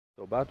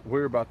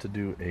We're about to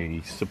do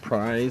a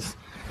surprise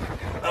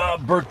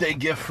birthday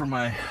gift for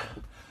my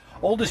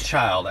oldest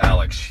child,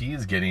 Alex. She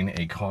is getting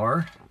a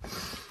car,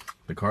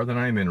 the car that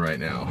I'm in right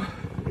now,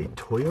 a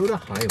Toyota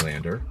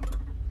Highlander,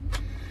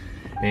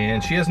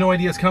 and she has no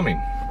idea it's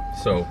coming.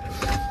 So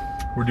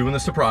we're doing the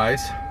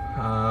surprise.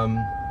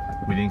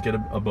 We didn't get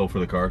a bow for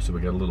the car, so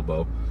we got a little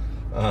bow,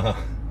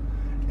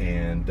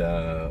 and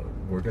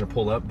we're gonna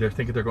pull up. They're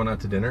thinking they're going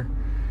out to dinner,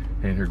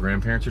 and her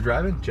grandparents are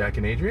driving, Jack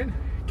and Adrian,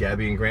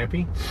 Gabby and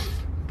Grampy.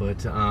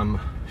 But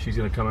she's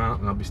gonna come out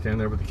and I'll be standing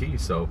there with the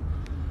keys. So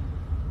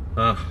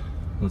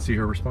let's see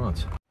her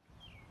response.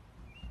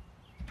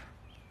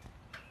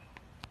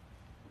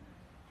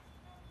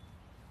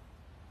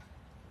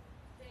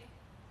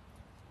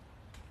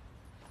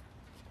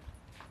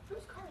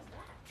 Whose car is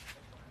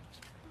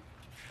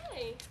that?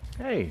 Hey.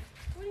 Hey.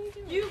 What are you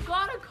doing? You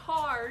got a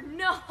car.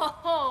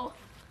 No.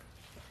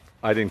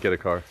 I didn't get a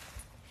car.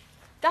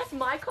 That's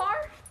my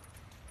car?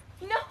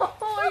 No.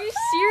 Are you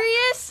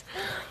serious?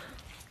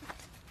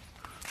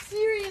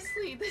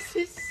 Seriously, this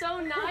is so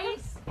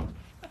nice.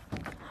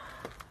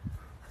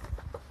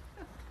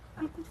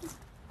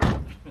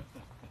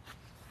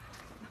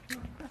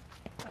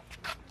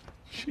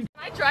 Can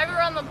I drive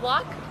around the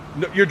block?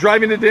 No, you're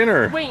driving to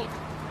dinner. Wait.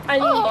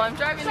 I'm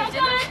driving to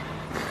dinner.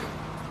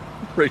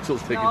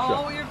 Rachel's taking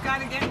shots. No, you've got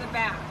to get in the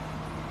back.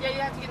 Yeah, you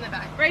have to get in the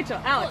back. Rachel,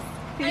 Alex,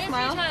 can you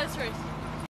smile? I have to try this first.